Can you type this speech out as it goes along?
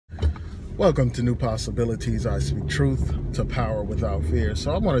Welcome to New Possibilities. I speak truth to power without fear.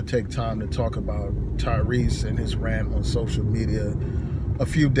 So I want to take time to talk about Tyrese and his rant on social media. A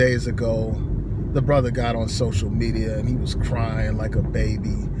few days ago, the brother got on social media and he was crying like a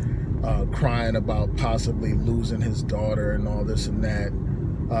baby, crying about possibly losing his daughter and all this and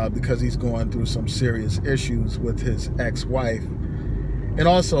that, because he's going through some serious issues with his ex-wife. And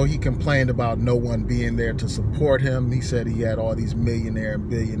also he complained about no one being there to support him. He said he had all these millionaire and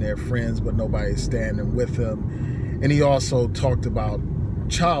billionaire friends, but nobody's standing with him. And he also talked about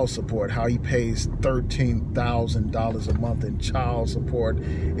child support, how he pays $13,000 a month in child support.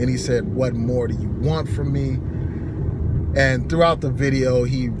 And he said, "What more do you want from me?" And throughout the video,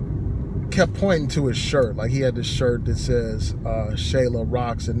 he kept pointing to his shirt. Like, he had this shirt that says Shayla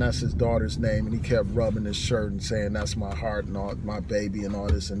Rocks, and that's his daughter's name. And he kept rubbing his shirt and saying, "That's my heart and all, my baby and all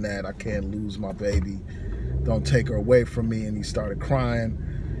this and that. I can't lose my baby. Don't take her away from me." And he started crying.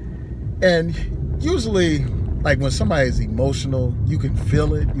 And usually, like, when somebody's emotional, you can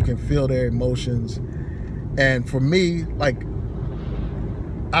feel it. You can feel their emotions. And for me, like,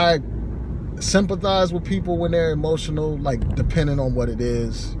 I sympathize with people when they're emotional, like, depending on what it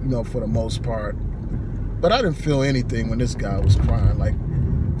is, you know, for the most part. But I didn't feel anything when this guy was crying. Like,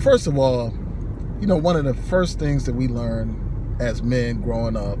 first of all, you know, one of the first things that we learn as men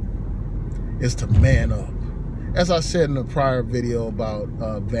growing up is to man up. As I said in a prior video about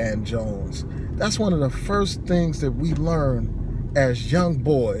Van Jones, that's one of the first things that we learn as young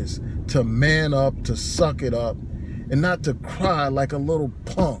boys, to man up, to suck it up, and not to cry like a little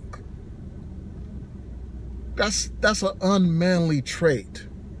punk. That's an unmanly trait,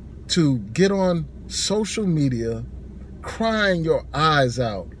 to get on social media crying your eyes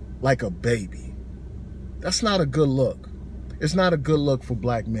out like a baby. That's not a good look. It's not a good look for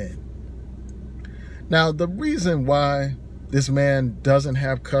black men. Now, the reason why this man doesn't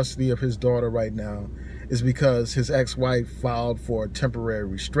have custody of his daughter right now is because his ex-wife filed for a temporary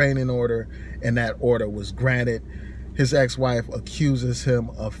restraining order, and that order was granted. His ex-wife accuses him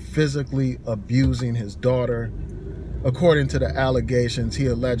of physically abusing his daughter. According to the allegations, he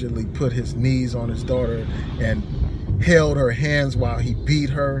allegedly put his knees on his daughter and held her hands while he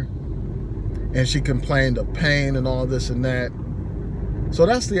beat her. And she complained of pain and all this and that. So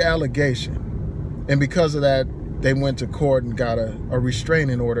that's the allegation. And because of that, they went to court and got a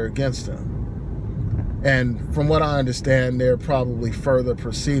restraining order against him. And from what I understand, there are probably further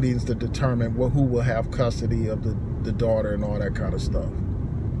proceedings to determine who will have custody of the daughter and all that kind of stuff.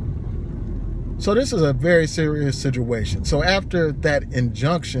 So this is a very serious situation. So after that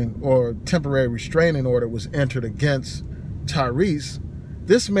injunction or temporary restraining order was entered against Tyrese,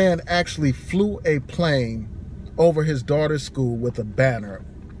 this man actually flew a plane over his daughter's school with a banner.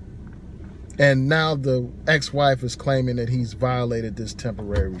 And now the ex-wife is claiming that he's violated this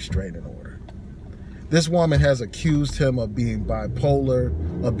temporary restraining order. This woman has accused him of being bipolar,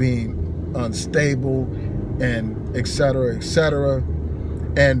 of being unstable, and etc., etc.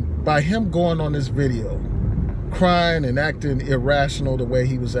 And by him going on this video, crying and acting irrational the way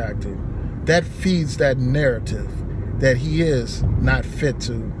he was acting, that feeds that narrative that he is not fit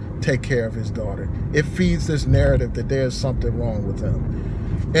to take care of his daughter. It feeds this narrative that there's something wrong with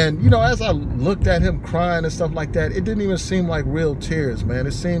him. And, you know, as I looked at him crying and stuff like that, it didn't even seem like real tears, man.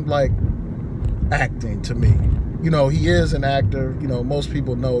 It seemed like acting to me. You know, he is an actor. You know, most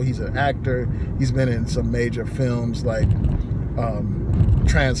people know he's an actor. He's been in some major films like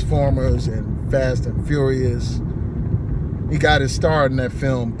Transformers and Fast and Furious. He got his start in that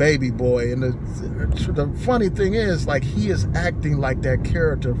film Baby Boy. And the funny thing is, like, he is acting like that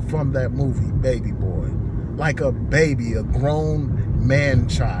character from that movie Baby Boy, like a baby, a grown man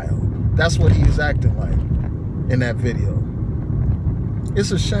child. That's what he is acting like in that video.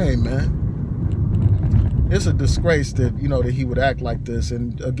 It's a shame, man. It's a disgrace that, you know, that he would act like this.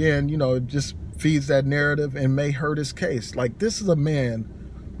 And again, you know, it just feeds that narrative and may hurt his case. Like, this is a man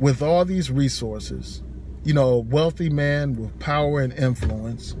with all these resources, you know, a wealthy man with power and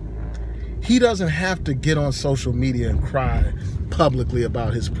influence. He doesn't have to get on social media and cry publicly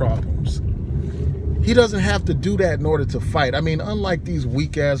about his problems. He doesn't have to do that in order to fight. I mean, unlike these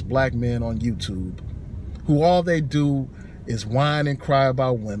weak-ass black men on YouTube, who all they do is whine and cry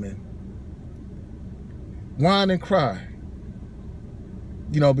about women. Whine and cry.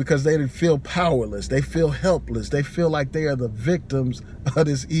 You know, because they feel powerless. They feel helpless. They feel like they are the victims of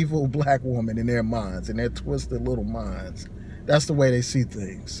this evil black woman in their minds, in their twisted little minds. That's the way they see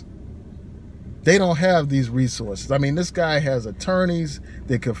things. They don't have these resources. I mean, this guy has attorneys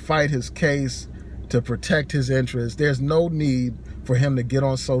that could fight his case to protect his interests. There's no need for him to get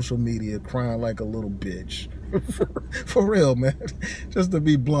on social media crying like a little bitch For real, man. Just to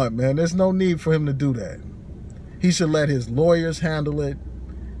be blunt, man. There's no need for him to do that. He should let his lawyers handle it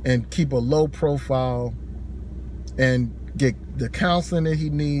and keep a low profile and get the counseling that he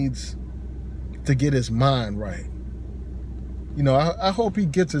needs to get his mind right. You know, I hope he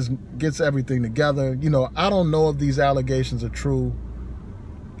gets everything together. You know, I don't know if these allegations are true.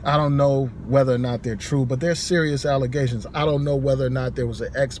 I don't know whether or not they're true, but they're serious allegations. I don't know whether or not there was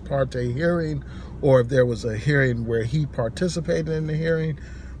an ex parte hearing or if there was a hearing where he participated in the hearing.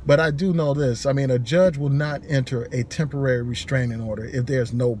 But I do know this. I mean, a judge will not enter a temporary restraining order if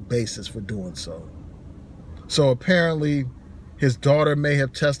there's no basis for doing so. So apparently his daughter may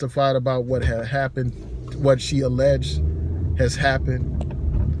have testified about what had happened, what she alleged has happened,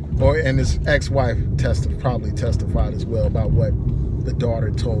 and his ex-wife probably testified as well about what the daughter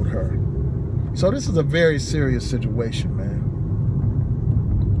told her. So this is a very serious situation, man.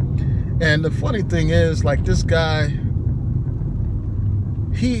 And the funny thing is, like, this guy,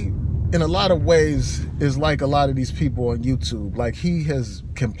 he, in a lot of ways, is like a lot of these people on YouTube. Like, he has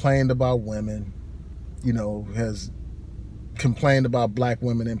complained about women, you know, has complained about black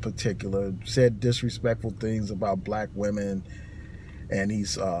women in particular, said disrespectful things about black women. And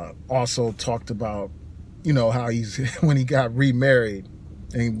he's also talked about, you know, how he's, when he got remarried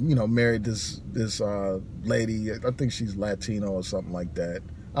and, you know, married this lady, I think she's Latino or something like that.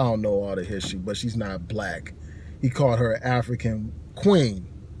 I don't know all the history, but she's not black. He called her African queen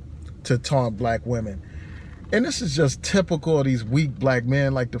to taunt black women. And this is just typical of these weak black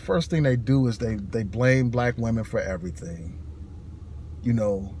men. Like, the first thing they do is they blame black women for everything. You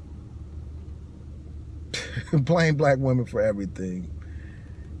know, blame black women for everything.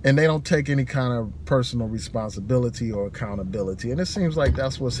 And they don't take any kind of personal responsibility or accountability. And it seems like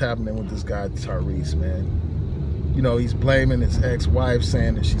that's what's happening with this guy, Tyrese, man. You know, he's blaming his ex-wife,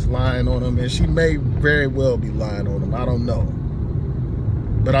 saying that she's lying on him. And she may very well be lying on him. I don't know.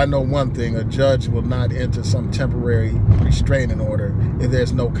 But I know one thing. A judge will not enter some temporary restraining order if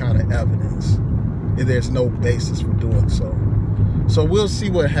there's no kind of evidence, if there's no basis for doing so. So we'll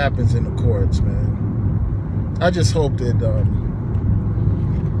see what happens in the courts, man. I just hope that,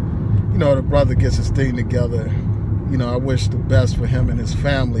 you know, the brother gets his thing together. You know, I wish the best for him and his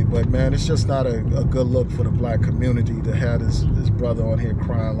family, but man, it's just not a good look for the black community to have this brother on here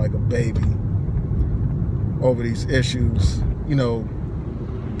crying like a baby over these issues, you know,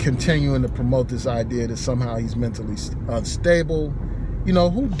 continuing to promote this idea that somehow he's mentally unstable. You know,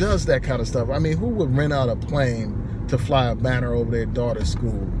 who does that kind of stuff? I mean, who would rent out a plane to fly a banner over their daughter's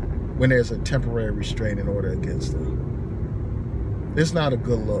school when there's a temporary restraining order against them? It's not a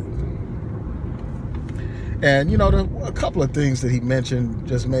good look. And, you know, a couple of things that he mentioned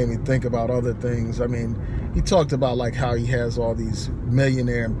just made me think about other things. I mean, he talked about, like, how he has all these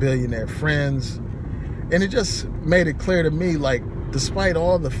millionaire and billionaire friends. And it just made it clear to me, like, despite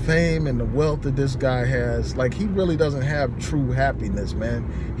all the fame and the wealth that this guy has, like, he really doesn't have true happiness,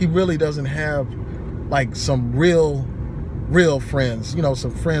 man. He really doesn't have, like, some real friends, you know,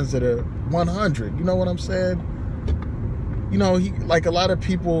 some friends that are 100. You know what I'm saying? You know, like, a lot of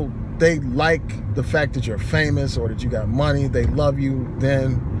people, they like the fact that you're famous or that you got money. They love you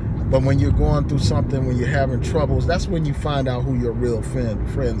then. But when you're going through something, when you're having troubles, that's when you find out who your real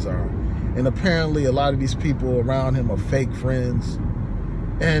friends are. And apparently a lot of these people around him are fake friends.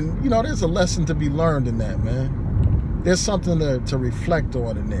 And, you know, there's a lesson to be learned in that, man. There's something to reflect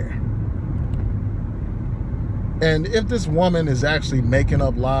on in there. And if this woman is actually making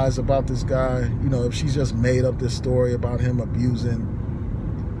up lies about this guy, you know, if she's just made up this story about him abusing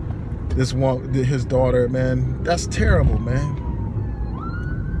his daughter, man, that's terrible, man.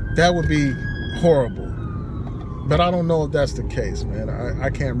 That would be horrible. But I don't know if that's the case, man. I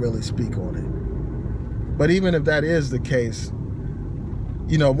can't really speak on it. But even if that is the case,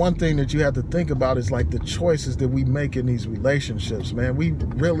 you know, one thing that you have to think about is, like, the choices that we make in these relationships, man. We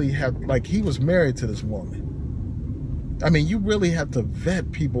really have, like, he was married to this woman. I mean, you really have to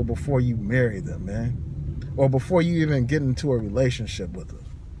vet people before you marry them, man. Or before you even get into a relationship with them.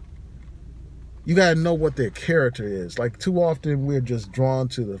 You got to know what their character is. Like, too often we're just drawn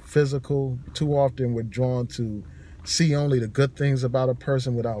to the physical. Too often we're drawn to see only the good things about a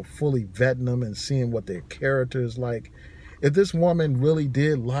person without fully vetting them and seeing what their character is like. If this woman really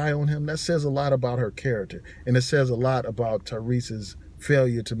did lie on him, that says a lot about her character. And it says a lot about Tyrese's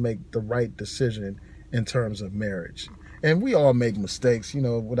failure to make the right decision in terms of marriage. And we all make mistakes, you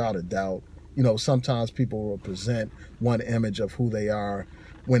know, without a doubt. You know, sometimes people will present one image of who they are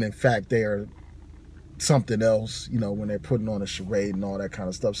when in fact they are something else, you know, when they're putting on a charade and all that kind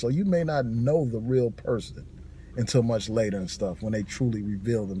of stuff. So you may not know the real person until much later and stuff, when they truly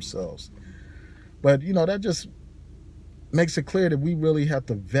reveal themselves. But, you know, that just makes it clear that we really have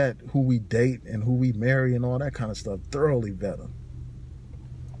to vet who we date and who we marry and all that kind of stuff. Thoroughly vet them,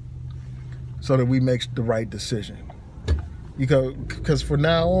 so that we make the right decision. Because for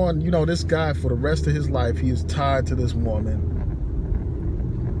now on, you know, this guy, for the rest of his life, he is tied to this woman,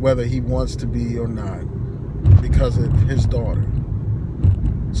 whether he wants to be or not, because of his daughter.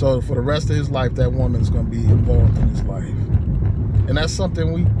 So for the rest of his life, that woman is going to be involved in his life. And that's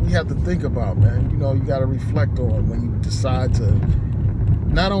something we have to think about, man. You know, you got to reflect on when you decide to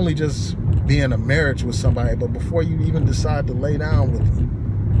not only just be in a marriage with somebody, but before you even decide to lay down with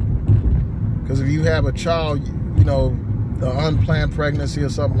them. Because if you have a child, you know, the unplanned pregnancy or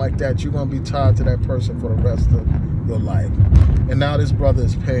something like that, you're going to be tied to that person for the rest of your life. And now this brother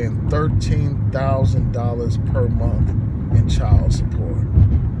is paying $13,000 per month in child support.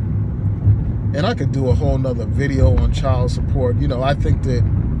 And I could do a whole nother video on child support. You know, I think that,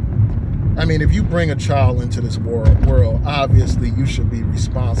 I mean, if you bring a child into this world, obviously you should be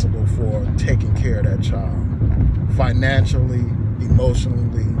responsible for taking care of that child. Financially,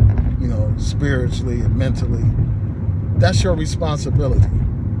 emotionally, you know, spiritually and mentally. That's your responsibility.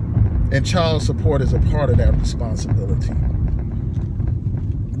 And child support is a part of that responsibility.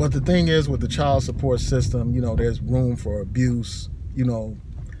 But the thing is, with the child support system, you know, there's room for abuse. You know,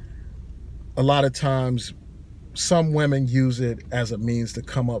 a lot of times some women use it as a means to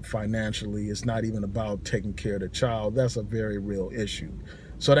come up financially. It's not even about taking care of the child. That's a very real issue.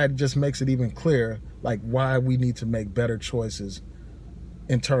 So that just makes it even clearer, like, why we need to make better choices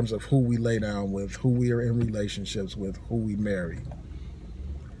in terms of who we lay down with, who we are in relationships with, who we marry.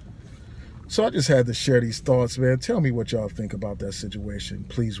 So I just had to share these thoughts, man. Tell me what y'all think about that situation.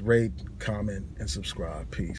 Please rate, comment, and subscribe. Peace.